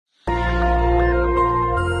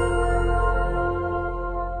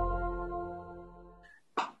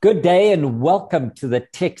Good day and welcome to the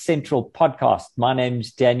Tech Central podcast. My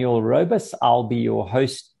name's Daniel Robus. I'll be your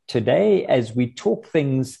host today as we talk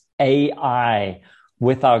things AI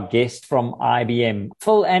with our guest from IBM,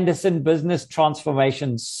 Phil Anderson, Business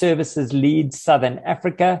Transformation Services Lead, Southern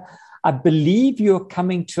Africa. I believe you're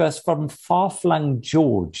coming to us from far-flung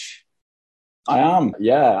George. I am,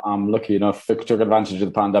 yeah. I'm lucky enough to took advantage of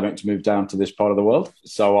the pandemic to move down to this part of the world.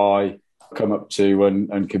 So I come up to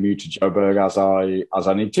and commute to Joburg as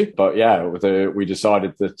I need to. But yeah, we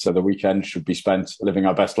decided that the weekend should be spent living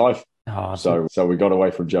our best life. So we got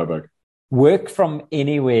away from Joburg. Work from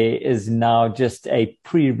anywhere is now just a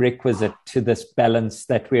prerequisite to this balance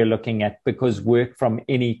that we're looking at, because work from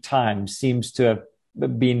any time seems to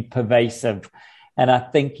have been pervasive. And I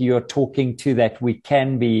think you're talking to that we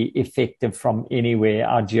can be effective from anywhere.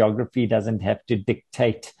 Our geography doesn't have to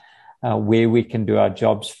dictate where we can do our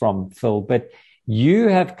jobs from, Phil. But you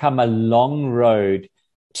have come a long road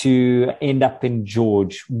to end up in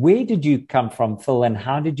George. Where did you come from, Phil, and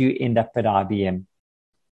how did you end up at IBM?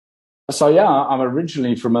 So, yeah, I'm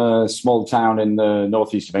originally from a small town in the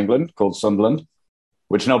northeast of England called Sunderland,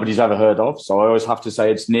 which nobody's ever heard of. So I always have to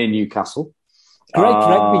say it's near Newcastle.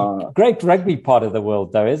 Great rugby part of the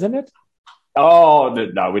world, though, isn't it? Oh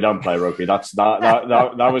no, we don't play rugby. That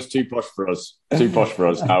was too posh for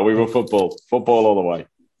us. No, we were football all the way.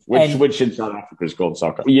 Which in South Africa is called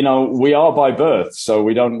soccer. You know, we are by birth, so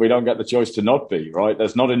we don't get the choice to not be, right?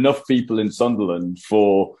 There's not enough people in Sunderland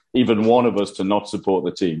for even one of us to not support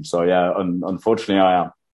the team. So yeah, unfortunately,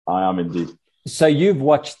 I am indeed. So you've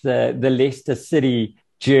watched the Leicester City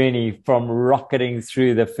journey from rocketing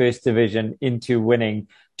through the first division into winning.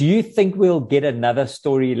 Do you think we'll get another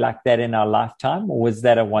story like that in our lifetime, or was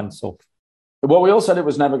that a once-off? Well, we all said it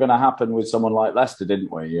was never going to happen with someone like Leicester,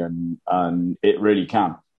 didn't we? And it really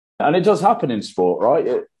can. And it does happen in sport,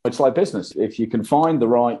 right? It's like business. If you can find the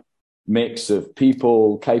right mix of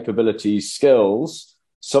people, capabilities, skills,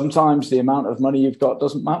 sometimes the amount of money you've got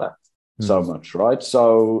doesn't matter so much, right?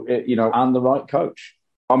 So, and the right coach.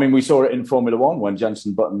 I mean, we saw it in Formula One when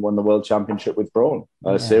Jenson Button won the world championship with Brawn.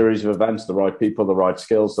 A series of events, the right people, the right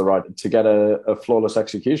skills, to get a flawless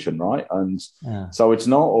execution, right? And so it's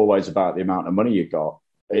not always about the amount of money you got.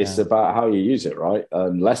 It's about how you use it, right?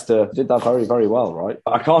 And Leicester did that very, very well, right?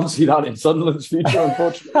 I can't see that in Sunderland's future,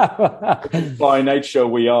 unfortunately. By nature,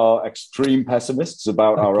 we are extreme pessimists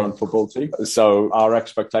about our own football team. So our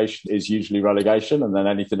expectation is usually relegation, and then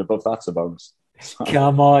anything above that's a bonus.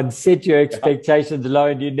 Come on, set your expectations low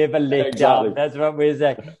and you never let down. That's what we're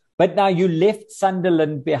saying. But now you left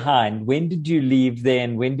Sunderland behind. When did you leave there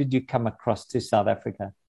and when did you come across to South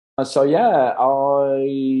Africa? So, yeah,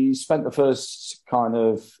 I spent the first I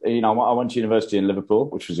went to university in Liverpool,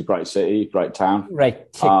 which was a great city, great town.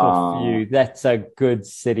 Great tick off you. That's a good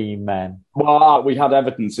city, man. Well, we had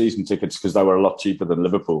Everton season tickets because they were a lot cheaper than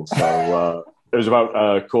Liverpool. So it was about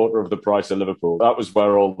a quarter of the price of Liverpool. That was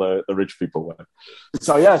where all the rich people were.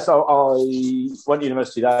 So, yeah, so I went to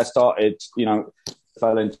university there, started,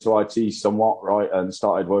 fell into IT somewhat, right, and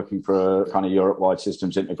started working for a kind of Europe-wide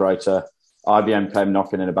systems integrator. IBM came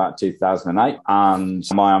knocking in about 2008, and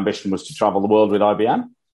my ambition was to travel the world with IBM,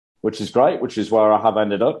 which is great, which is where I have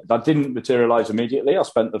ended up. That didn't materialize immediately. I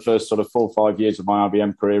spent the first sort of 4 or 5 years of my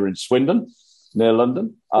IBM career in Swindon, near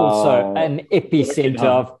London. Also an epicenter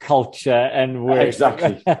of culture and work.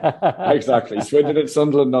 Exactly. Swindon and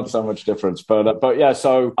Sunderland, not so much difference. But yeah,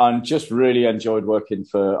 so I just really enjoyed working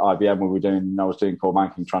for IBM. I was doing core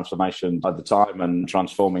banking transformation at the time and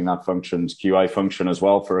transforming that function's QA function as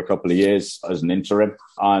well for a couple of years as an interim.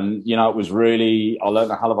 And, it was really, I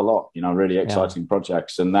learned a hell of a lot, really exciting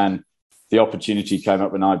projects. And then the opportunity came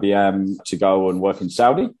up in IBM to go and work in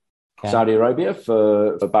Saudi Arabia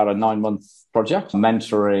for about a 9-month project,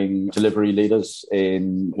 mentoring delivery leaders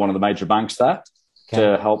in one of the major banks there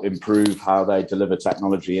to help improve how they deliver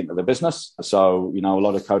technology into the business. So, a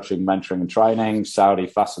lot of coaching, mentoring and training. Saudi,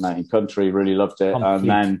 fascinating country, really loved it. And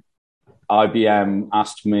then IBM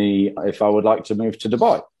asked me if I would like to move to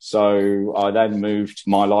Dubai. So I then moved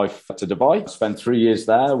my life to Dubai, spent 3 years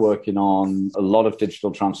there working on a lot of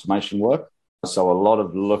digital transformation work. So a lot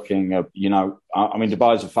of looking at,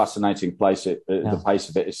 Dubai is a fascinating place. The pace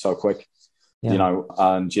of it is so quick.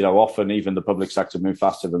 Often even the public sector moved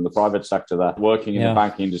faster than the private sector there. Working in the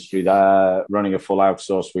banking industry there, running a full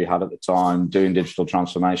outsource we had at the time, doing digital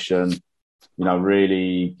transformation,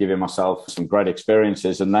 really giving myself some great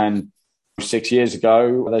experiences. And then 6 years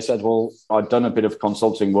ago, they said, well, I'd done a bit of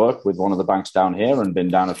consulting work with one of the banks down here and been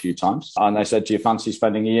down a few times. And they said, do you fancy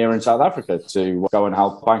spending a year in South Africa to go and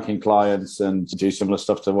help banking clients and do similar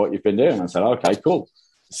stuff to what you've been doing? I said, okay, cool.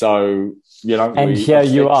 So, and here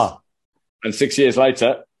you are. And 6 years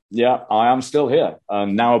later, Yeah, I am still here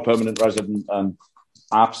and now a permanent resident and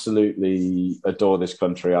absolutely adore this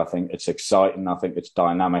country. I think it's exciting. I think it's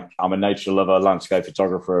dynamic. I'm a nature lover, landscape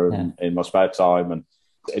photographer in my spare time, and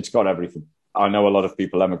it's got everything. I know a lot of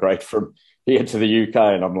people emigrate from here to the UK,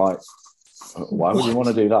 and I'm like, why would you want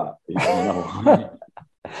to do that? You know?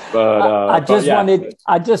 But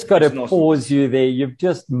I just got to pause you there. You've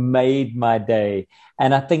just made my day.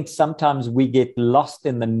 And I think sometimes we get lost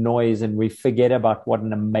in the noise and we forget about what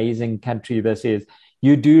an amazing country this is.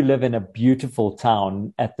 You do live in a beautiful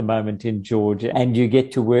town at the moment in Georgia, and you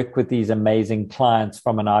get to work with these amazing clients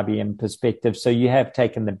from an IBM perspective. So you have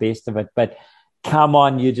taken the best of it. But come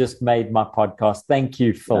on, you just made my podcast. Thank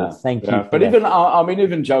you, Phil. Thank you. But even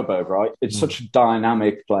Joburg, right? It's such a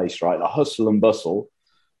dynamic place, right? The hustle and bustle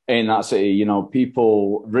in that city, you know,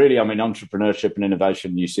 people really, entrepreneurship and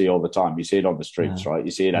innovation, you see all the time. You see it on the streets, right? You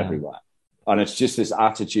see it everywhere. And it's just this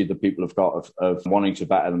attitude that people have got of wanting to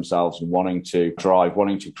better themselves and wanting to drive,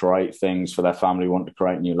 wanting to create things for their family, wanting to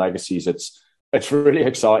create new legacies. It's a really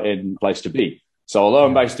exciting place to be. So although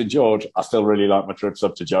I'm based in George, I still really like my trips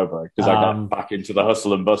up to Joburg because I get back into the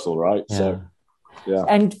hustle and bustle, right? Yeah. So, yeah.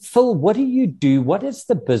 And Phil, what do you do? What does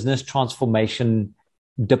the business transformation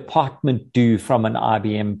department do from an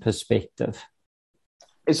IBM perspective?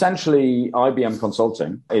 Essentially, IBM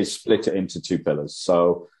Consulting is split into two pillars.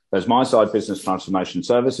 So there's my side, business transformation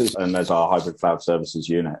services, and there's our hybrid cloud services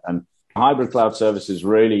unit. And hybrid cloud services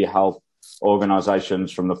really help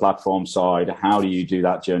organizations from the platform side. How do you do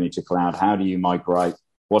that journey to cloud? How do you migrate?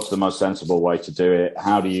 What's the most sensible way to do it?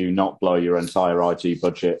 How do you not blow your entire IT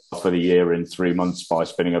budget for the year in 3 months by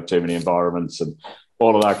spinning up too many environments and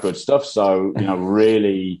all of that good stuff? So, you know,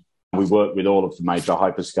 really, we work with all of the major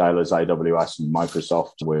hyperscalers, AWS and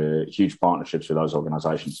Microsoft. We're huge partnerships with those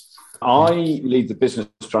organizations. I lead the business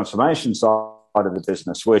transformation side of the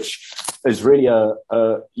business, which is really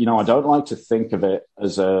I don't like to think of it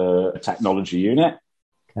as a technology unit.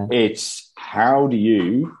 Okay. It's how do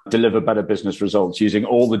you deliver better business results using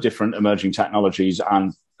all the different emerging technologies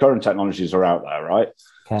and current technologies are out there, right?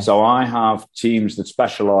 Okay. So I have teams that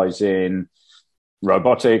specialize in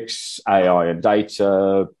robotics, AI and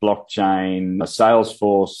data, blockchain,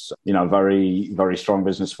 Salesforce, very, very strong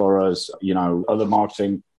business for us, other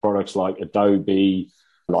marketing products like Adobe,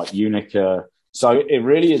 like Unica. So it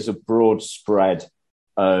really is a broad spread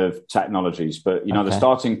of technologies. But, the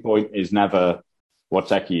starting point is never what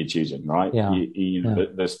tech are you choosing, right? Yeah.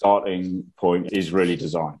 The starting point is really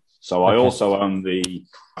design. So I also own the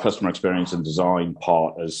customer experience and design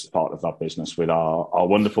part as part of that business with our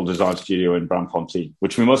wonderful design studio in Braamfontein,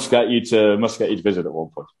 which we must get you to visit at one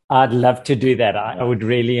point. I'd love to do that. I would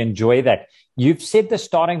really enjoy that. You've said the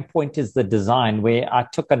starting point is the design, where I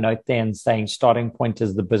took a note there and saying starting point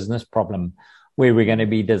is the business problem, where we're going to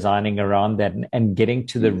be designing around that and getting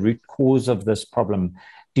to the root cause of this problem.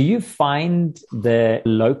 Do you find the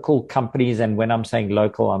local companies, and when I'm saying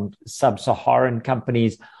local, sub-Saharan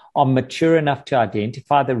companies, are mature enough to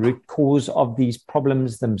identify the root cause of these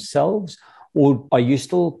problems themselves? Or are you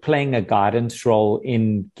still playing a guidance role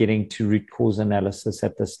in getting to root cause analysis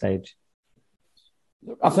at this stage?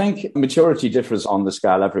 I think maturity differs on the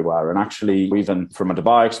scale everywhere. And actually, even from a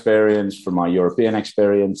Dubai experience, from my European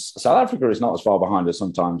experience, South Africa is not as far behind as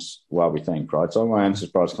sometimes where we think, right? Some of my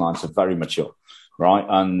enterprise clients are very mature, right?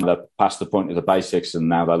 And they're past the point of the basics and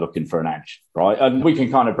now they're looking for an edge, right? And we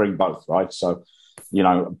can kind of bring both, right? So,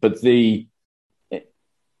 but I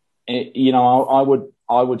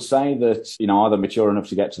would say that, either mature enough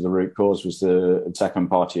to get to the root cause was the second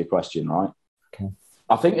part of your question, right? Okay.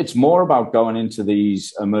 I think it's more about going into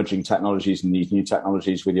these emerging technologies and these new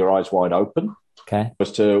technologies with your eyes wide open. Okay.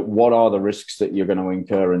 As to what are the risks that you're going to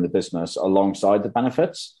incur in the business alongside the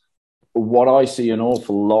benefits. What I see an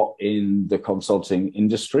awful lot in the consulting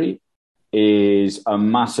industry is a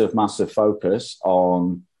massive, massive focus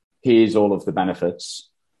on here's all of the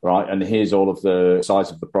benefits, right? And here's all of the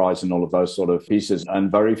size of the prize and all of those sort of pieces.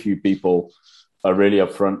 And very few people are really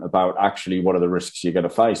upfront about actually what are the risks you're going to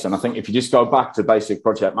face. And I think if you just go back to basic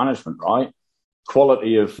project management, right?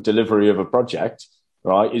 Quality of delivery of a project,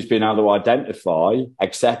 right, is being able to identify,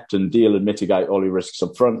 accept and deal and mitigate all your risks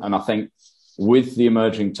up front. And I think with the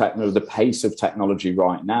emerging the pace of technology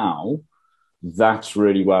right now, that's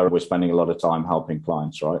really where we're spending a lot of time helping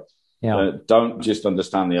clients, right? Yeah. Don't just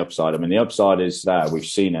understand the upside. I mean, the upside is there. We've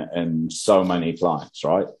seen it in so many clients,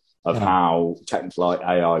 right? Of how techniques like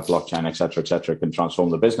AI, blockchain, et cetera, can transform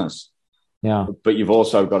the business. Yeah. But you've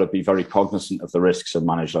also got to be very cognizant of the risks and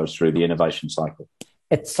manage those through the innovation cycle.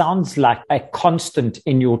 It sounds like a constant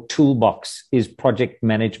in your toolbox is project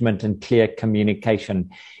management and clear communication.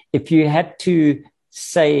 If you had to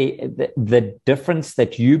say the difference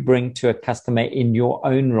that you bring to a customer in your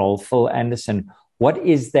own role, Phil Anderson, what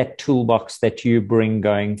is that toolbox that you bring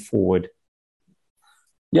going forward?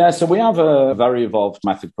 Yeah, so we have a very evolved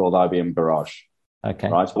method called IBM Garage. Okay.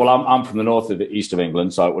 Right. Well, I'm from the north of the east of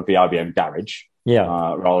England, so it would be IBM Garage.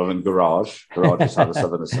 Yeah. Rather than Garage. Garage just had a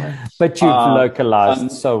southern accent. But you've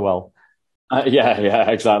localized so well. Yeah,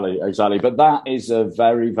 exactly. But that is a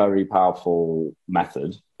very, very powerful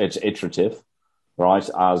method. It's iterative, right?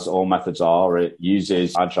 As all methods are. It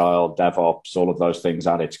uses agile, DevOps, all of those things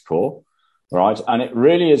at its core, right? And it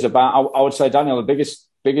really is about, I would say, Daniel, the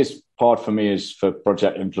biggest part for me is for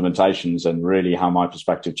project implementations and really how my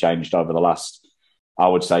perspective changed over the last, I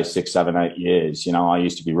would say, 6, 7, 8 years. You know, I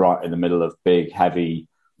used to be right in the middle of big, heavy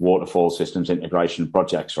waterfall systems integration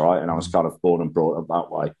projects, right? And I was kind of born and brought up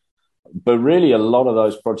that way. But really, a lot of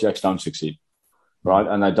those projects don't succeed, right?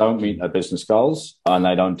 And they don't meet their business goals and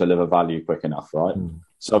they don't deliver value quick enough, right?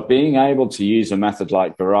 So being able to use a method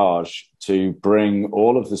like Garage to bring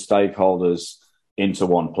all of the stakeholders into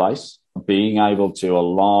one place, being able to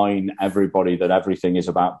align everybody that everything is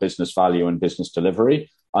about business value and business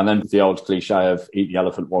delivery, and then the old cliche of eat the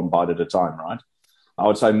elephant one bite at a time, right? I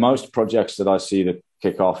would say most projects that I see that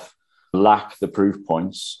kick off lack the proof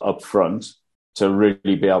points up front to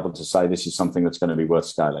really be able to say this is something that's going to be worth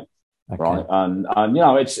scaling, right? And you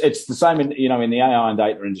know, it's the same in the AI and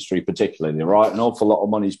data industry particularly, right? An awful lot of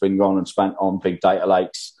money's been gone and spent on big data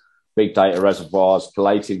lakes, big data reservoirs,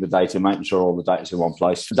 collating the data, making sure all the data's in one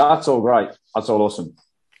place. That's all great. That's all awesome.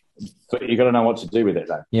 But you've got to know what to do with it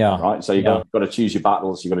then. Yeah. Right. So you've got to choose your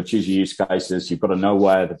battles. You've got to choose your use cases. You've got to know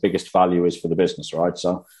where the biggest value is for the business, right?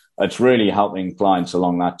 So it's really helping clients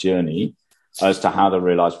along that journey as to how they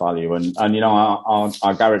realize value. And you know,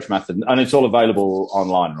 our Garage method, and it's all available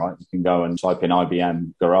online, right? You can go and type in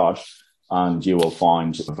IBM Garage and you will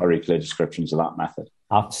find very clear descriptions of that method.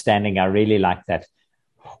 Outstanding. I really like that.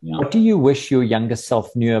 Yeah. What do you wish your younger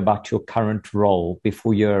self knew about your current role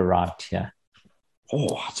before you arrived here?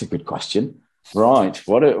 Oh, that's a good question. Right.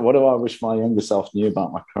 What do I wish my younger self knew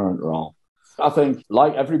about my current role? I think,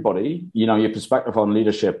 like everybody, you know, your perspective on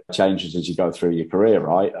leadership changes as you go through your career,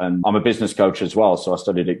 right? And I'm a business coach as well. So I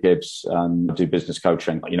studied at Gibbs and do business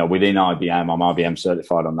coaching. You know, within IBM, I'm IBM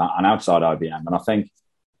certified on that, and outside IBM. And I think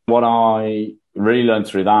what I really learned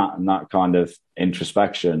through that and that kind of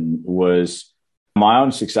introspection was my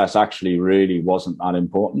own success actually really wasn't that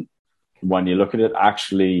important. When you look at it,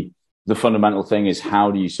 actually, the fundamental thing is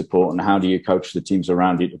how do you support and how do you coach the teams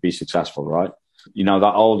around you to be successful, right? You know,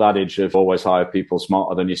 that old adage of always hire people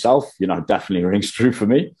smarter than yourself, you know, definitely rings true for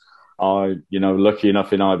me. Lucky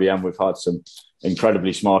enough in IBM, we've had some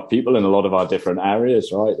incredibly smart people in a lot of our different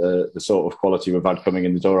areas, right? The sort of quality we've had coming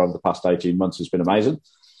in the door over the past 18 months has been amazing.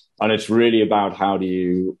 And it's really about how do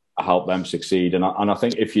you help them succeed. And I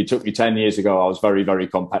think if you took me 10 years ago, I was very, very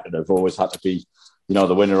competitive, always had to be, you know,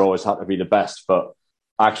 the winner always had to be the best. But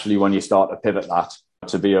actually, when you start to pivot that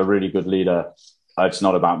to be a really good leader, it's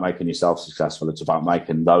not about making yourself successful. It's about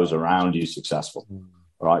making those around you successful,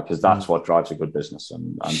 right? Because that's what drives a good business.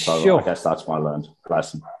 And so sure. I guess that's my learned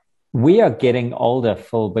lesson. We are getting older,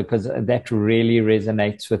 Phil, because that really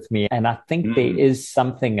resonates with me. And I think there is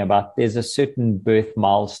something about, there's a certain birth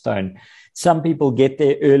milestone. Some people get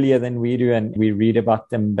there earlier than we do and we read about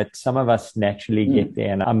them, but some of us naturally get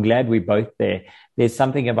there. And I'm glad we're both there. There's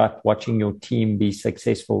something about watching your team be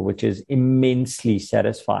successful, which is immensely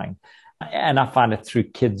satisfying. And I find it through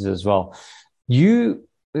kids as well. You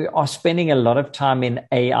are spending a lot of time in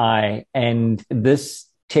AI, and this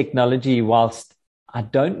technology, whilst I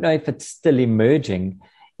don't know if it's still emerging,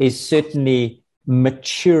 is certainly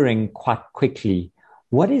maturing quite quickly.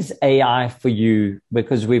 What is AI for you?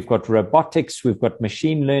 Because we've got robotics, we've got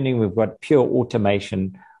machine learning, we've got pure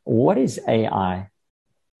automation. What is AI?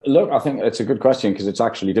 Look, I think it's a good question because it's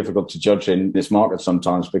actually difficult to judge in this market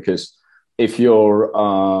sometimes, because if you're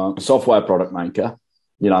a software product maker,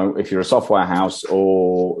 you know, if you're a software house,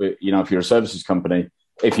 or, you know, if you're a services company,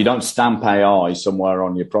 if you don't stamp AI somewhere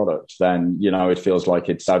on your product, then, you know, it feels like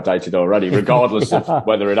it's outdated already, regardless of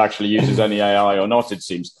whether it actually uses any AI or not, it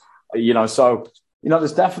seems. You know, so, you know,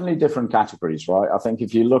 there's definitely different categories, right? I think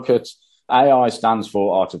if you look at AI stands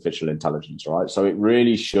for artificial intelligence, right? So it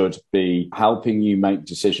really should be helping you make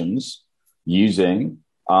decisions using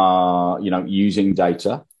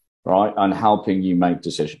data, right? And helping you make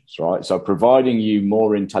decisions, right? So providing you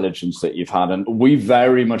more intelligence that you've had. And we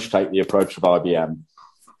very much take the approach of IBM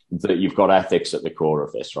that you've got ethics at the core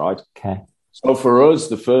of this, right? Okay. So for us,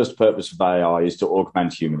 the first purpose of AI is to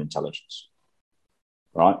augment human intelligence,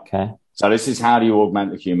 right? Okay. So this is how do you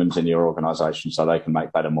augment the humans in your organization so they can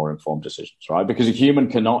make better, more informed decisions, right? Because a human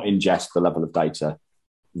cannot ingest the level of data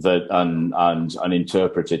that and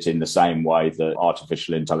interpret it in the same way that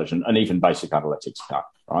artificial intelligence and even basic analytics can,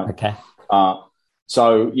 right? Okay.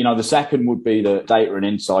 So, the second would be that data and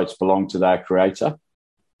insights belong to their creator,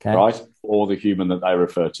 right? Or the human that they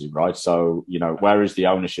refer to, right? So, where is the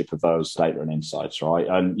ownership of those data and insights, right?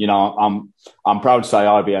 And, I'm proud to say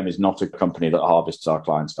IBM is not a company that harvests our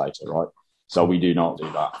clients' data, right? So we do not do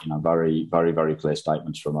that, very, very, very clear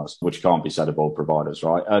statements from us, which can't be said of all providers,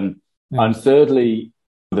 right? And thirdly,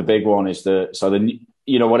 the big one is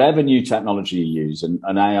whatever new technology you use, and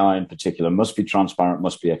AI in particular, must be transparent,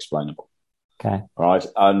 must be explainable. Okay. Right.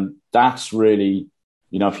 And that's really,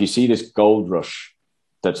 if you see this gold rush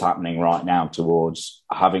that's happening right now towards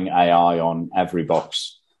having AI on every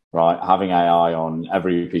box, right? Having AI on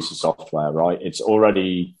every piece of software, right? It's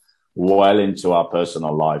already well into our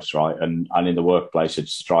personal lives, right? And in the workplace,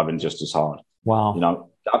 it's driving just as hard. Wow.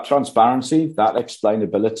 That transparency, that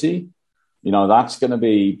explainability, that's going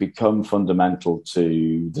to become fundamental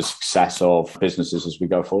to the success of businesses as we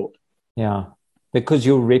go forward. Yeah. Because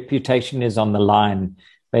your reputation is on the line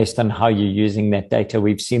based on how you're using that data.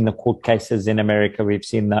 We've seen the court cases in America. We've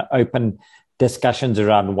seen the open discussions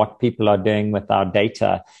around what people are doing with our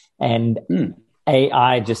data. And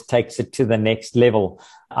AI just takes it to the next level.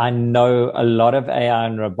 I know a lot of AI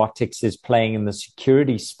and robotics is playing in the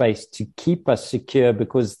security space to keep us secure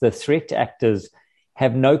because the threat actors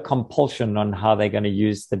have no compulsion on how they're going to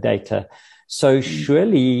use the data. So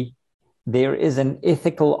surely there is an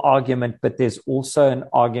ethical argument, but there's also an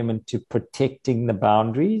argument to protecting the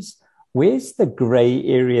boundaries. Where's the gray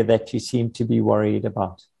area that you seem to be worried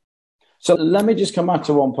about? So let me just come back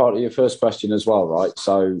to one part of your first question as well, right?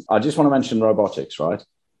 So I just want to mention robotics, right?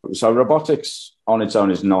 So robotics on its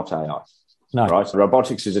own is not AI, right?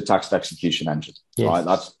 Robotics is a task execution engine, right?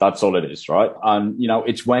 That's all it is, right? And,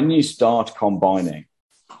 it's when you start combining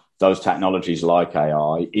those technologies like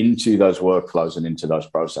AI into those workflows and into those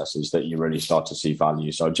processes that you really start to see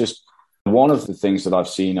value. So just one of the things that I've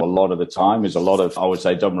seen a lot of the time is a lot of, I would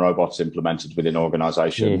say, dumb robots implemented within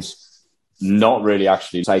organizations, not really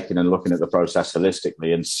actually taking and looking at the process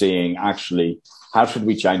holistically and seeing actually how should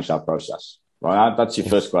we change that process, right? That's your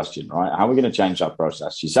first question, right? How are we going to change that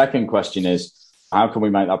process? Your second question is, how can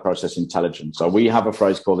we make that process intelligent? So we have a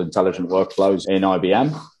phrase called intelligent workflows in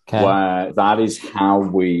IBM, where that is how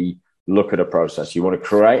we look at a process. You want to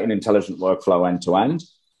create an intelligent workflow end to end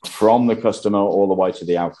from the customer all the way to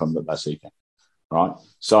the outcome that they're seeking, right?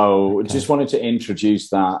 So just wanted to introduce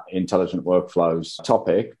that intelligent workflows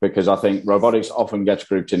topic because I think robotics often gets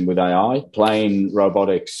grouped in with AI. Plain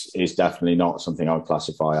robotics is definitely not something I would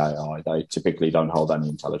classify AI. They typically don't hold any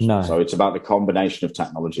intelligence. No. So it's about the combination of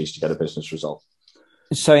technologies to get a business result.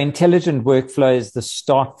 So intelligent workflow is the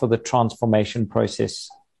start for the transformation process.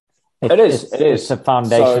 It is. It's a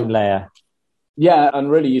foundation layer. Yeah, and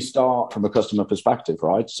really you start from a customer perspective,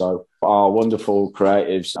 right? So our wonderful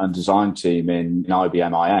creatives and design team in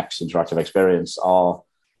IBM iX, Interactive Experience, are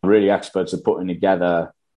really experts at putting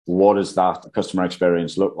together what does that customer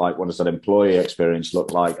experience look like? What does that employee experience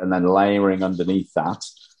look like? And then layering underneath that,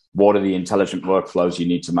 what are the intelligent workflows you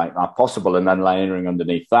need to make that possible? And then layering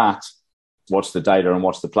underneath that, what's the data and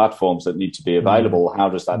what's the platforms that need to be available? How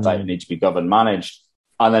does that data need to be governed, managed?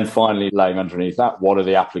 And then finally, laying underneath that, what are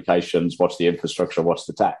the applications? What's the infrastructure? What's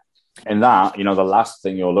the tech? And that, the last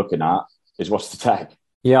thing you're looking at is what's the tech.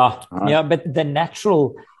 Yeah. Right? Yeah. But the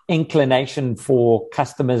natural inclination for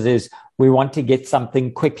customers is we want to get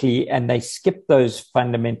something quickly and they skip those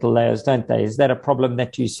fundamental layers, don't they? Is that a problem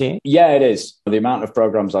that you see? Yeah, it is. The amount of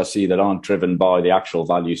programs I see that aren't driven by the actual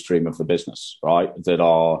value stream of the business, right? That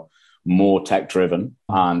are more tech driven,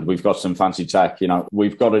 and we've got some fancy tech,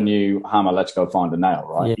 we've got a new hammer, let's go find a nail,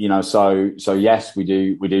 right? Yeah. So yes, we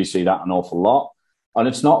do see that an awful lot. And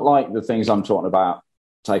it's not like the things I'm talking about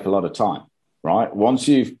take a lot of time, right? Once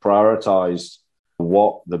you've prioritized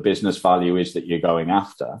what the business value is that you're going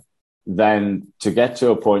after, then to get to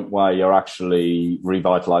a point where you're actually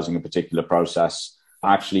revitalizing a particular process,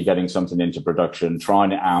 actually getting something into production,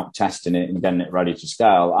 trying it out, testing it and getting it ready to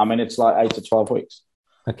scale, I mean, it's like 8 to 12 weeks.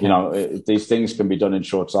 Okay. These things can be done in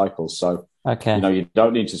short cycles. So, you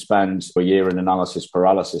don't need to spend a year in analysis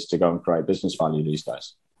paralysis to go and create business value these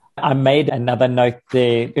days. I made another note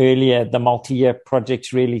there earlier. The multi-year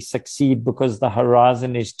projects really succeed because the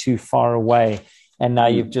horizon is too far away. And now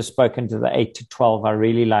you've just spoken to the 8 to 12. I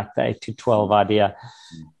really like the 8 to 12 idea.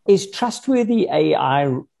 Is trustworthy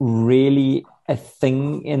AI really a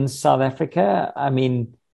thing in South Africa? I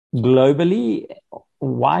mean, globally,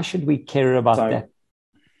 why should we care about that?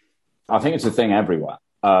 I think it's a thing everywhere,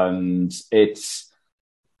 And it's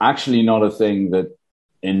actually not a thing that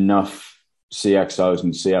enough CXOs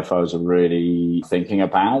and CFOs are really thinking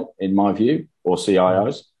about, in my view, or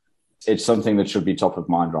CIOs. It's something that should be top of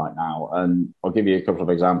mind right now. And I'll give you a couple of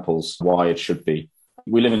examples why it should be.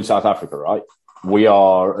 We live in South Africa, right? We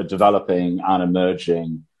are a developing and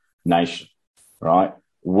emerging nation, right?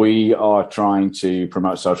 We are trying to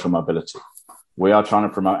promote social mobility. We are trying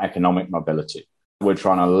to promote economic mobility. We're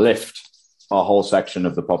trying to lift a whole section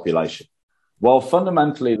of the population. Well,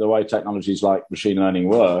 fundamentally, the way technologies like machine learning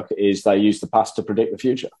work is they use the past to predict the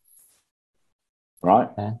future, right?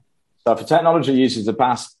 Okay. So if a technology uses the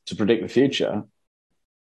past to predict the future,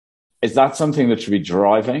 is that something that should be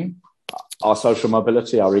driving our social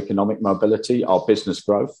mobility, our economic mobility, our business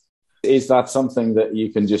growth? Is that something that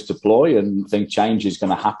you can just deploy and think change is going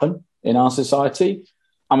to happen in our society?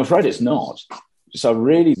 I'm afraid it's not. So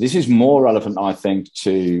really, this is more relevant, I think,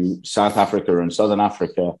 to South Africa and Southern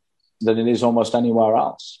Africa than it is almost anywhere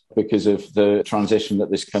else because of the transition that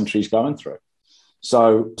this country is going through.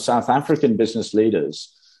 So South African business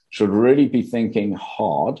leaders should really be thinking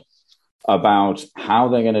hard about how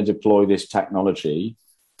they're going to deploy this technology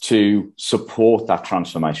to support that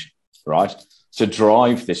transformation, right? To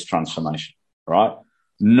drive this transformation, right?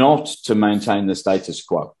 Not to maintain the status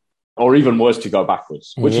quo, or even worse, to go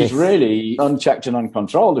backwards, which is really unchecked and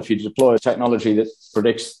uncontrolled. If you deploy a technology that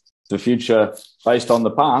predicts the future based on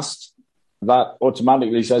the past, that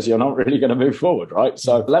automatically says you're not really going to move forward, right?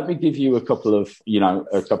 So let me give you a couple of,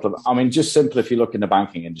 just simple, if you look in the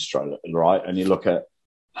banking industry, right? And you look at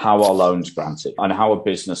how are loans granted and how are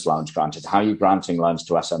business loans granted, how are you granting loans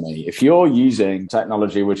to SME? If you're using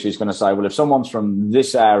technology, which is going to say, well, if someone's from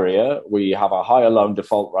this area, we have a higher loan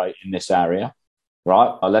default rate in this area,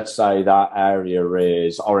 right? Let's say that area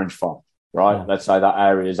is Orange Farm, right? Yeah. Let's say that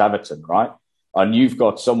area is Everton, right? And you've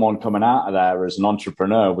got someone coming out of there as an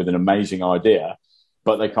entrepreneur with an amazing idea,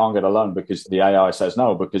 but they can't get a loan because the AI says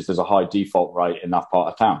no, because there's a high default rate in that part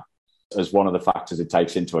of town as one of the factors it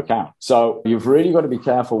takes into account. So you've really got to be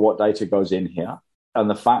careful what data goes in here and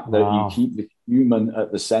the fact that you keep the human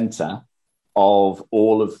at the center of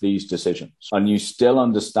all of these decisions and you still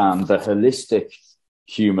understand the holistic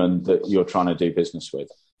human that you're trying to do business with.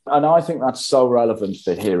 And I think that's so relevant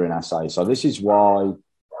for here in SA. So this is why,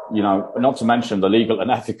 not to mention the legal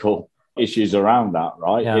and ethical issues around that,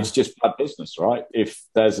 right? Yeah. It's just bad business, right? If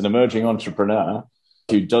there's an emerging entrepreneur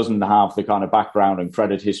who doesn't have the kind of background and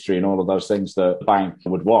credit history and all of those things that the bank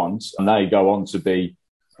would want, and they go on to be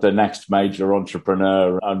the next major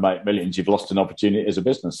entrepreneur and make millions, you've lost an opportunity as a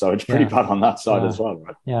business. So it's pretty bad on that side as well,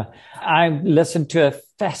 right? Yeah. I listened to a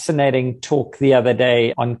fascinating talk the other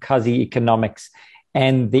day on Kazi economics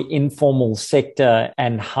and the informal sector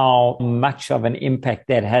and how much of an impact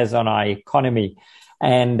that has on our economy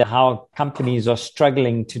and how companies are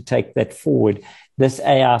struggling to take that forward. This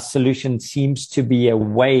AI solution seems to be a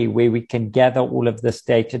way where we can gather all of this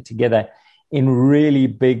data together in really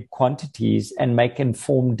big quantities and make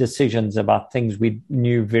informed decisions about things we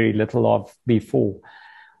knew very little of before.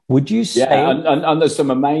 Would you say... Yeah, and there's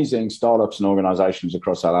some amazing startups and organizations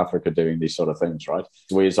across South Africa doing these sort of things, right?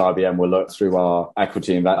 We as IBM will look through our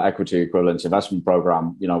equity equivalent investment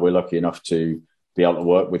program. We're lucky enough to be able to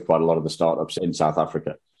work with quite a lot of the startups in South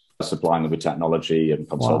Africa, supplying them with technology and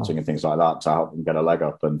consulting and things like that to help them get a leg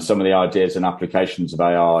up. And some of the ideas and applications of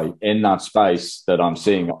AI in that space that I'm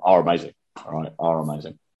seeing are amazing, right? Are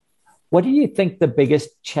amazing. What do you think the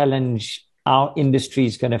biggest challenge our industry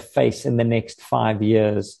is going to face in the next 5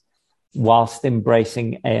 years whilst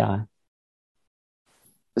embracing AI?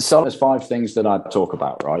 So there's 5 things that I'd talk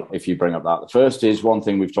about, right? If you bring up that. The first is one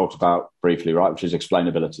thing we've talked about briefly, right? Which is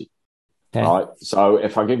explainability. Okay. Right. So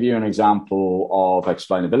if I give you an example of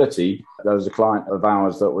explainability, there was a client of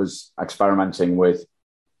ours that was experimenting with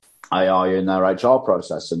AI in their HR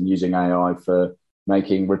process and using AI for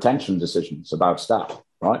making retention decisions about staff,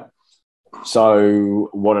 right? So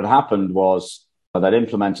what had happened was they'd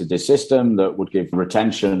implemented this system that would give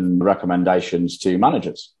retention recommendations to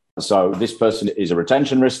managers. So this person is a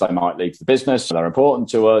retention risk. They might leave the business. They're important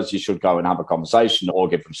to us. You should go and have a conversation or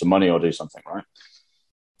give them some money or do something, right?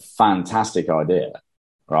 Fantastic idea,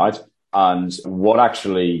 right? And what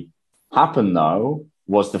actually happened, though,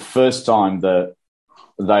 was the first time that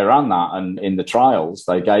they ran that and in the trials,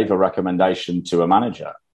 they gave a recommendation to a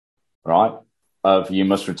manager, right? Of you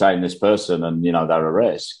must retain this person and, they're a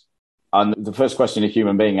risk. And the first question a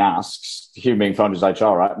human being asks, the human being phoned his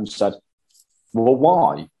HR up and said, well,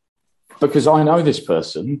 why? Because I know this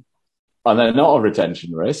person and they're not a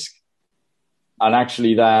retention risk. And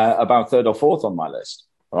actually they're about 3rd or 4th on my list,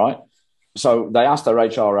 right? So they asked their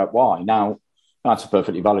HR rep why. Now, That's a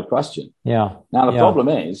perfectly valid question. Yeah. Now, the problem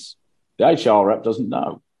is the HR rep doesn't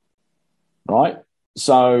know, right?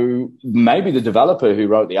 So maybe the developer who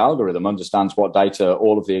wrote the algorithm understands what data,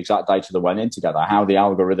 all of the exact data that went in together, how the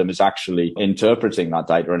algorithm is actually interpreting that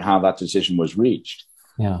data and how that decision was reached.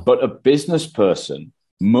 Yeah. But a business person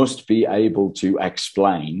must be able to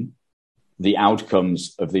explain the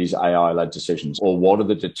outcomes of these AI-led decisions, or what are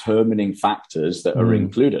the determining factors that are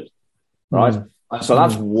included, right? And so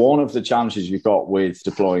that's one of the challenges you've got with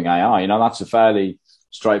deploying AI. That's a fairly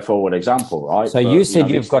straightforward example, right? So you said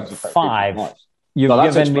you've got 5.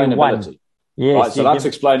 You've given me 1. Yes. Right. So that's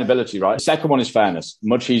explainability, right? The second one is fairness.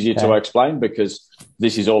 Much easier to explain because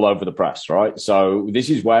this is all over the press, right? So this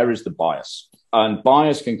is where is the bias? And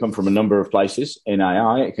bias can come from a number of places in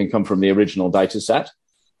AI. It can come from the original data set.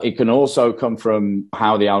 It can also come from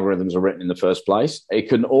how the algorithms are written in the first place. It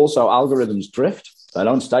can also, algorithms drift. They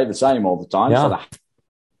don't stay the same all the time. So they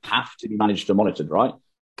have to be managed and monitored, right?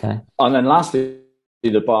 Okay. And then lastly,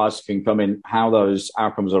 the bias can come in how those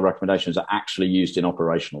outcomes or recommendations are actually used in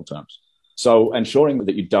operational terms. So ensuring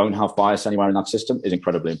that you don't have bias anywhere in that system is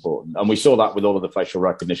incredibly important. And we saw that with all of the facial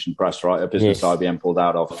recognition press, right? A business IBM pulled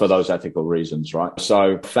out of for those ethical reasons, right?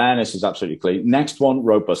 So fairness is absolutely key. Next one,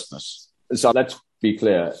 robustness. So let's be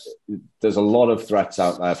clear. There's a lot of threats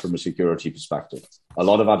out there from a security perspective. A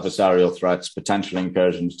lot of adversarial threats, potential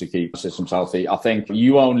incursions to keep systems healthy. I think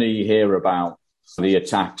you only hear about the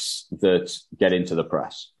attacks that get into the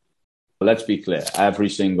press. But let's be clear. Every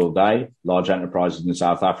single day, large enterprises in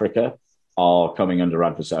South Africa are coming under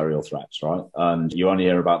adversarial threats, right? And you only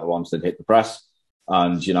hear about the ones that hit the press.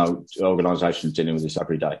 And, organizations dealing with this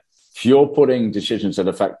every day. If you're putting decisions that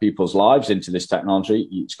affect people's lives into this technology,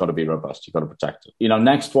 it's got to be robust. You've got to protect it.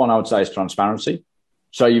 Next one I would say is transparency.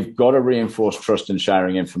 So you've got to reinforce trust and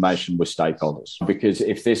sharing information with stakeholders. Because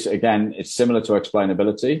if this, again, it's similar to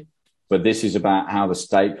explainability, but this is about how the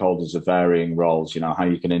stakeholders are varying roles, how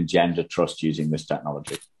you can engender trust using this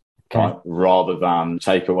technology, right? Rather than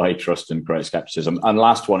take away trust and create skepticism. And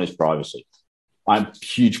last one is privacy.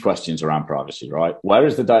 Huge questions around privacy, right? Where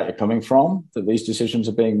is the data coming from that these decisions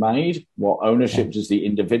are being made? What ownership does the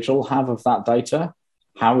individual have of that data?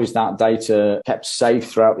 How is that data kept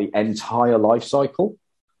safe throughout the entire life cycle?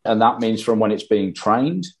 And that means from when it's being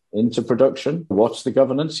trained into production, what's the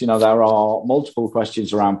governance? There are multiple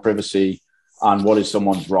questions around privacy and what is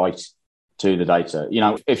someone's right to the data.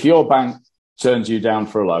 If your bank turns you down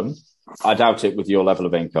for a loan, I doubt it with your level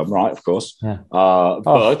of income, right? Of course.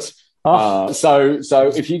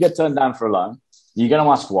 So if you get turned down for a loan, you're going to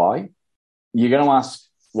ask why. You're going to ask,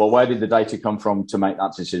 well, where did the data come from to make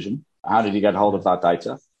that decision? How did you get hold of that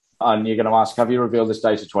data? And you're going to ask, have you revealed this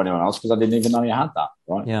data to anyone else? Because I didn't even know you had that,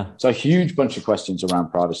 right? Yeah. So a huge bunch of questions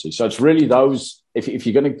around privacy. So it's really those, if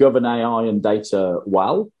you're going to govern AI and data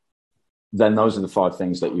well, then those are the 5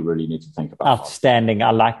 things that you really need to think about. Outstanding.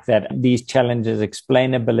 I like that. These challenges,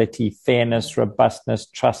 explainability, fairness, robustness,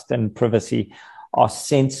 trust, and privacy are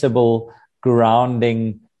sensible,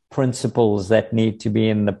 grounding principles that need to be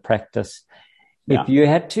in the practice. If you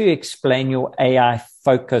had to explain your AI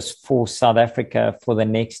focus for South Africa for the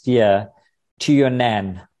next year to your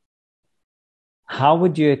Nan, how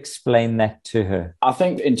would you explain that to her? I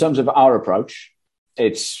think in terms of our approach,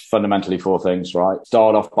 it's fundamentally 4 things, right?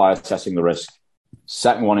 Start off by assessing the risk.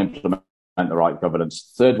 Second one, implement the right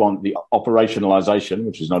governance. Third one, the operationalization,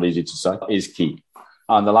 which is not easy to say, is key.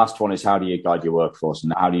 And the last one is how do you guide your workforce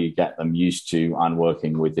and how do you get them used to and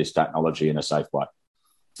working with this technology in a safe way?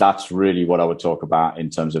 That's really what I would talk about in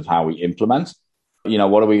terms of how we implement.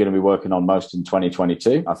 What are we going to be working on most in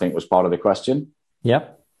 2022? I think was part of the question.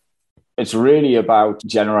 Yep. It's really about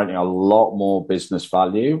generating a lot more business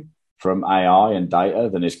value from AI and data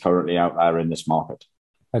than is currently out there in this market.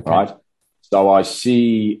 Right? So I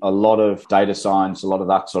see a lot of data science, a lot of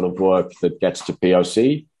that sort of work that gets to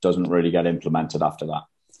POC doesn't really get implemented after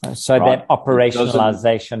that. So that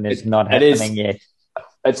operationalization is not happening yet.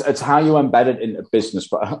 It's how you embed it in a business.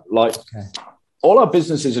 But all our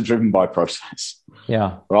businesses are driven by process.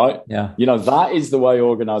 Yeah. Right? Yeah. That is the way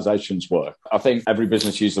organizations work. I think every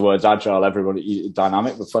business uses the words agile, everybody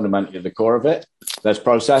dynamic, but fundamentally at the core of it, there's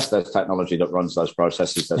process, there's technology that runs those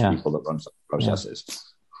processes, there's people that run those processes. Yeah.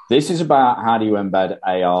 This is about how do you embed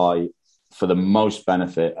AI for the most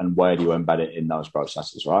benefit and where do you embed it in those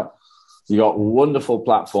processes, right? You've got wonderful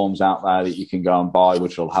platforms out there that you can go and buy,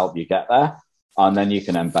 which will help you get there. And then you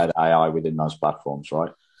can embed AI within those platforms,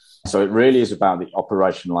 right? So it really is about the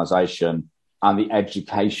operationalization and the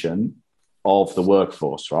education of the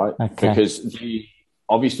workforce, right? Because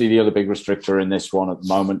obviously the other big restrictor in this one at the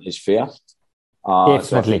moment is fear.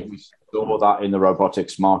 Definitely. So we saw that in the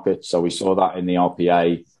robotics market. So we saw that in the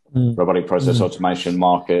RPA robotic process automation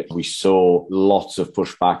market. We saw lots of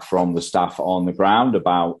pushback from the staff on the ground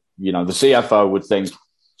about, the CFO would think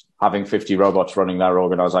having 50 robots running their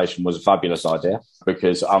organization was a fabulous idea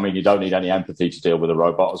because, you don't need any empathy to deal with a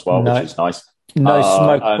robot as well, which is nice. No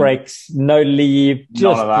smoke breaks, no leave,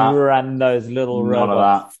 just run those little robots. None of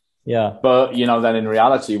that. Yeah. But, then in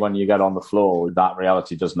reality, when you get on the floor, that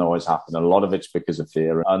reality doesn't always happen. A lot of it's because of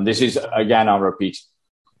fear. And this is, again, I'll repeat,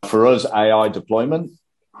 for us, AI deployment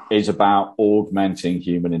is about augmenting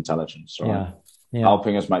human intelligence, right? Yeah.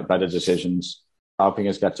 Helping us make better decisions, helping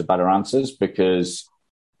us get to better answers, because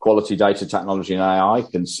quality data, technology, and AI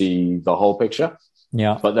can see the whole picture.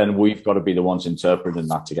 Yeah. But then we've got to be the ones interpreting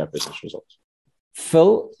that to get business results.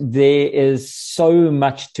 Phil, there is so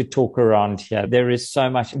much to talk around here. There is so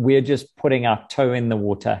much. We're just putting our toe in the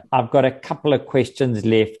water. I've got a couple of questions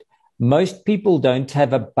left. Most people don't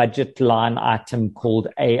have a budget line item called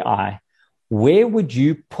AI. Where would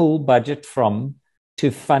you pull budget from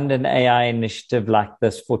to fund an AI initiative like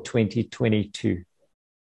this for 2022?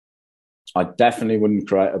 I definitely wouldn't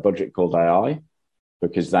create a budget called AI,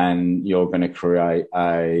 because then you're going to create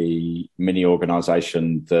a mini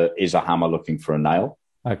organization that is a hammer looking for a nail.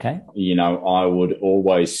 Okay. I would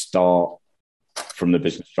always start from the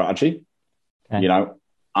business strategy, okay.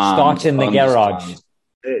 Start in the garage.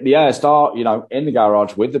 Start, in the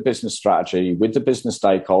garage with the business strategy, with the business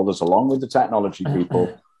stakeholders, along with the technology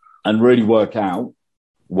people, and really work out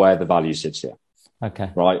where the value sits here.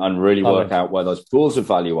 Okay. Right. And really work out where those pools of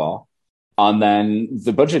value are. And then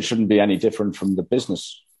the budget shouldn't be any different from the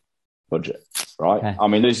business budget, right?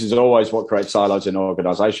 Okay. This is always what creates silos in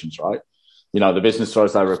organizations, right? The business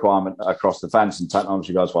throws their requirement across the fence and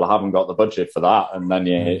technology goes, well, I haven't got the budget for that. And then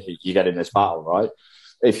you get in this battle, right?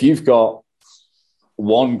 If you've got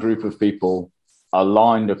one group of people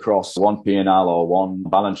aligned across one P&L or one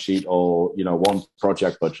balance sheet or, one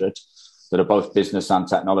project budget that are both business and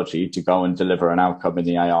technology to go and deliver an outcome in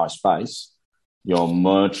the AI space, you're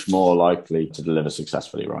much more likely to deliver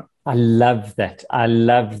successfully, right? I love that. I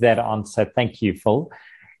love that answer. Thank you, Phil.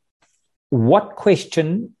 What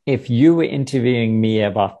question, if you were interviewing me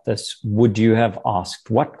about this, would you have asked?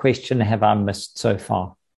 What question have I missed so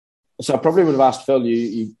far? So I probably would have asked, Phil,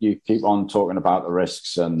 you keep on talking about the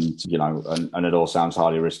risks and it all sounds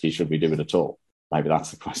highly risky. Should we do it at all? Maybe that's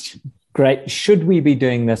the question. Great. Should we be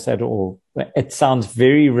doing this at all? It sounds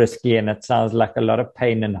very risky and it sounds like a lot of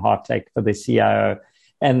pain and heartache for the CIO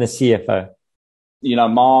and the CFO.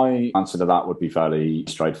 My answer to that would be fairly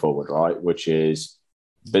straightforward, right? Which is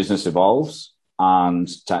business evolves and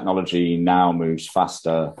technology now moves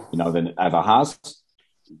faster, than it ever has.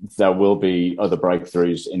 There will be other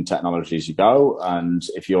breakthroughs in technology as you go. And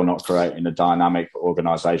if you're not creating a dynamic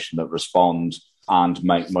organization that responds and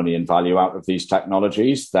make money and value out of these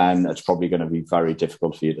technologies, then it's probably going to be very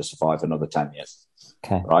difficult for you to survive another 10 years.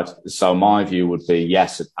 Okay. Right. So my view would be,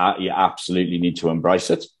 yes, you absolutely need to embrace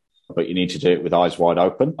it, but you need to do it with eyes wide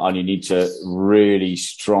open. And you need to really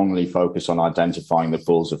strongly focus on identifying the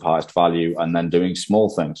pools of highest value and then doing small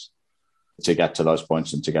things to get to those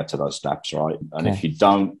points and to get to those steps. Right. And if you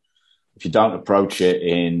don't approach it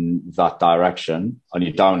in that direction and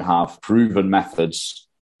you don't have proven methods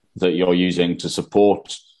that you're using to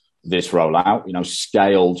support this rollout,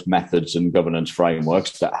 scaled methods and governance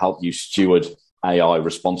frameworks that help you steward AI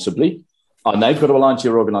responsibly. And they've got to align to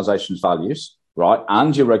your organization's values, right?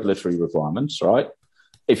 And your regulatory requirements, right?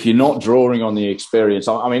 If you're not drawing on the experience,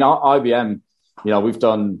 IBM, we've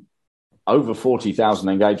done over 40,000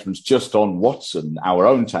 engagements just on Watson, our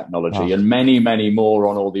own technology, and many, many more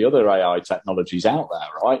on all the other AI technologies out there,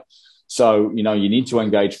 right? So, you need to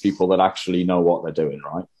engage people that actually know what they're doing,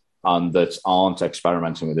 right? And that aren't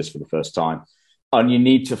experimenting with this for the first time. And you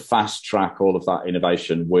need to fast track all of that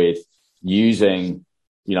innovation with using,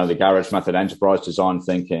 the garage method, enterprise design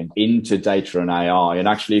thinking into data and AI. And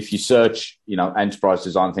actually, if you search, enterprise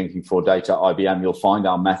design thinking for data IBM, you'll find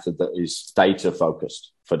our method that is data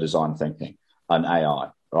focused for design thinking and AI,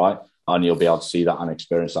 right? And you'll be able to see that and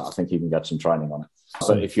experience that. I think you can get some training on it.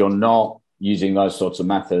 So if you're not using those sorts of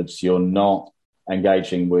methods, you're not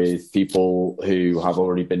engaging with people who have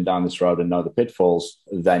already been down this road and know the pitfalls,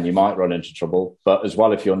 then you might run into trouble. But as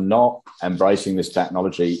well, if you're not embracing this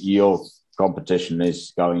technology, your competition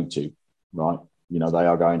is going to, right? They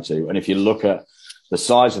are going to. And if you look at the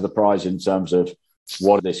size of the prize in terms of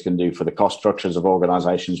what this can do for the cost structures of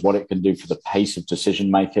organizations, what it can do for the pace of decision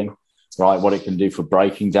making, right? What it can do for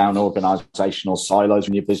breaking down organizational silos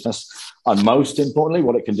in your business. And most importantly,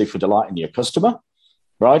 what it can do for delighting your customer,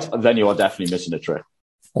 right? Then you are definitely missing a trick.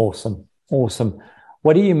 Awesome.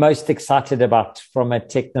 What are you most excited about from a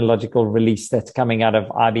technological release that's coming out of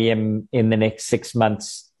IBM in the next 6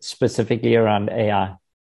 months specifically around AI?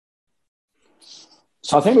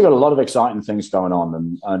 So I think we've got a lot of exciting things going on.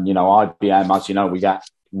 And IBM, as you know, we get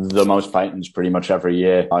the most patents pretty much every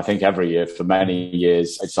year. I think every year for many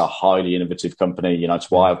years. It's a highly innovative company. It's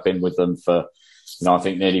why I've been with them for, I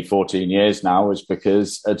think nearly 14 years now, is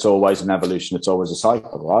because it's always an evolution. It's always a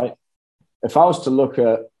cycle, right? If I was to look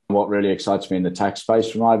at what really excites me in the tech space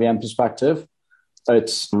from IBM perspective,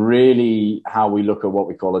 it's really how we look at what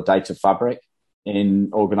we call a data fabric in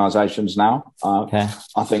organizations now.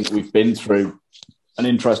 I think we've been through an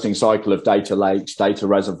interesting cycle of data lakes, data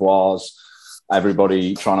reservoirs,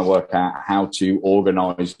 everybody trying to work out how to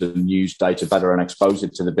organize and use data better and expose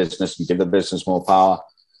it to the business and give the business more power.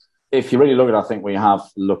 If you really look at it, I think we have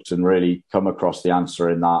looked and really come across the answer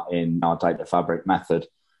in our data fabric method,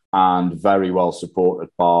 and very well supported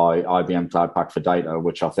by IBM Cloud Pak for Data,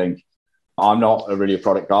 which I think, I'm not really a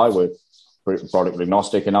product guy. We're product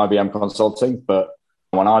agnostic in IBM Consulting, but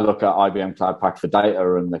when I look at IBM Cloud Pak for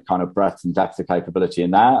Data and the kind of breadth and depth of capability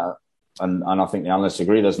in there, and I think the analysts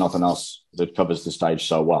agree, there's nothing else that covers the stage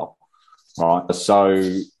so well. All right.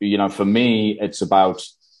 So, for me, it's about,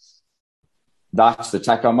 that's the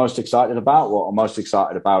tech I'm most excited about. What I'm most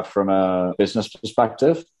excited about from a business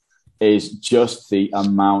perspective is just the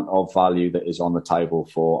amount of value that is on the table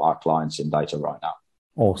for our clients in data right now.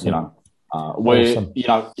 Awesome.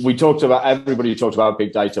 Everybody talked about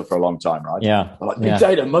big data for a long time, right? Yeah. Big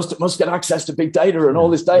data must get access to big data and all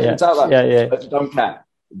this data. Yeah. It's out there. Yeah.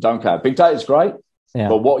 Don't care. Big data is great. Yeah.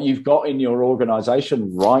 But what you've got in your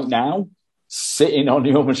organization right now, sitting on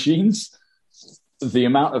your machines, the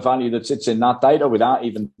amount of value that sits in that data without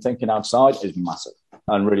even thinking outside is massive.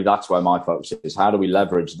 And really, that's where my focus is. How do we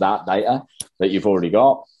leverage that data that you've already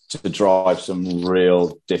got to drive some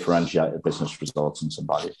real differentiated business results and some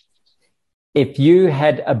value? If you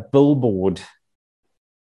had a billboard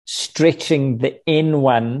stretching the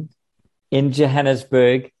N1 in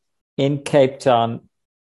Johannesburg, in Cape Town,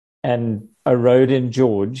 and a road in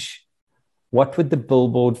George, what would the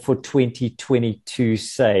billboard for 2022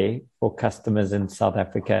 say for customers in South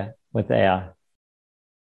Africa with AI?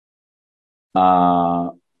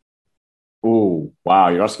 Oh, wow.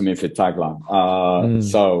 You're asking me for a tagline.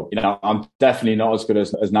 So, I'm definitely not as good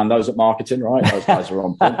as Nando's at marketing, right? Those guys are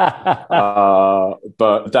on point.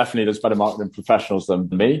 But definitely there's better marketing professionals than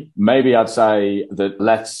me. Maybe I'd say that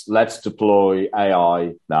let's deploy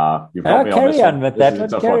AI. Nah, you've got me on this. Carry on with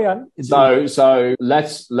that one. Carry on. So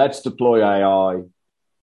let's deploy AI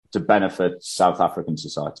to benefit South African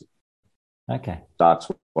society. Okay. That's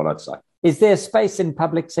what I'd say. Is there space in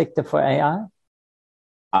public sector for AI?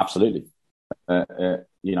 Absolutely.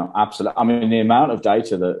 Absolutely. I mean, the amount of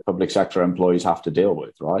data that public sector employees have to deal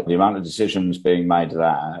with, right? The amount of decisions being made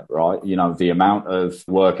there, right? The amount of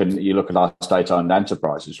work, and you look at our state-owned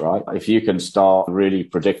enterprises, right? If you can start really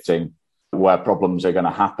predicting where problems are going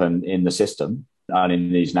to happen in the system and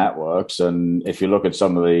in these networks, and if you look at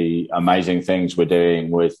some of the amazing things we're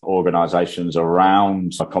doing with organizations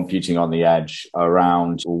around computing on the edge,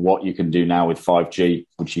 around what you can do now with 5G,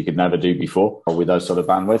 which you could never do before, or with those sort of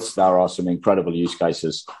bandwidths, there are some incredible use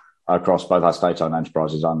cases across both our state-owned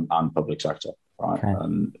enterprises and public sector, right? Okay.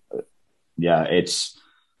 And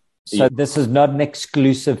so this is not an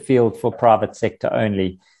exclusive field for private sector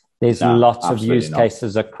only. There's lots of use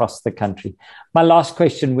cases across the country. My last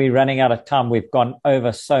question, we're running out of time. We've gone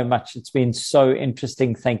over so much. It's been so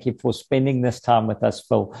interesting. Thank you for spending this time with us,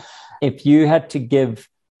 Phil. If you had to give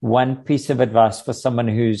one piece of advice for someone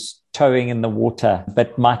who's towing in the water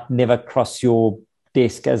but might never cross your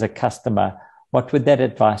desk as a customer, what would that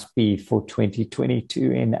advice be for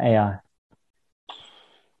 2022 in AI?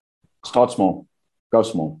 Start small. Go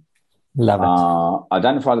small. Love it.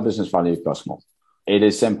 Identify the business value, go small. It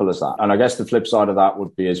is simple as that. And I guess the flip side of that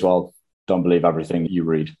would be as well, don't believe everything you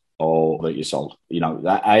read or that you're sold.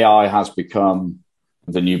 That AI has become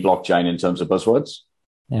the new blockchain in terms of buzzwords.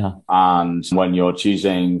 Yeah. And when you're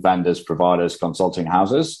choosing vendors, providers, consulting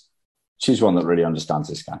houses, choose one that really understands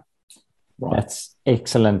this game. Right. That's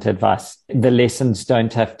excellent advice. The lessons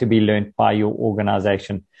don't have to be learned by your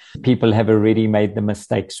organization. People have already made the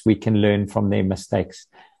mistakes. We can learn from their mistakes.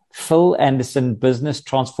 Phil Anderson, Business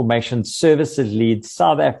Transformation Services Lead,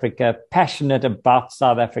 South Africa, passionate about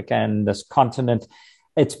South Africa and this continent.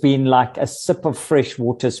 It's been like a sip of fresh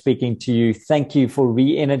water speaking to you. Thank you for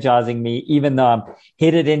re-energizing me, even though I'm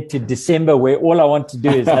headed into December where all I want to do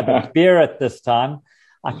is have a beer at this time.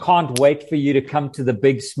 I can't wait for you to come to the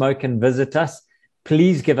Big Smoke and visit us.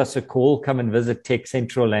 Please give us a call. Come and visit Tech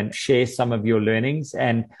Central and share some of your learnings.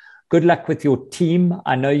 And good luck with your team.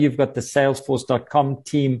 I know you've got the Salesforce.com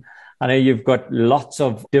team I know you've got lots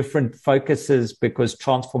of different focuses because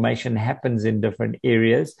transformation happens in different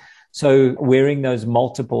areas. So wearing those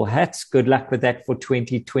multiple hats, good luck with that for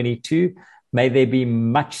 2022. May there be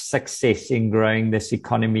much success in growing this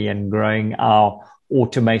economy and growing our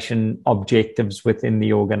automation objectives within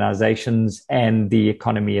the organizations and the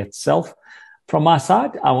economy itself. From my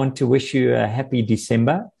side, I want to wish you a happy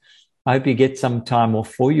December. I hope you get some time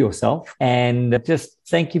off for yourself, and just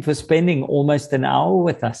thank you for spending almost an hour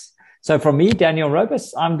with us. So from me, Daniel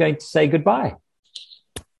Robus, I'm going to say goodbye.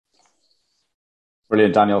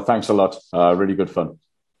 Brilliant, Daniel. Thanks a lot. Really good fun.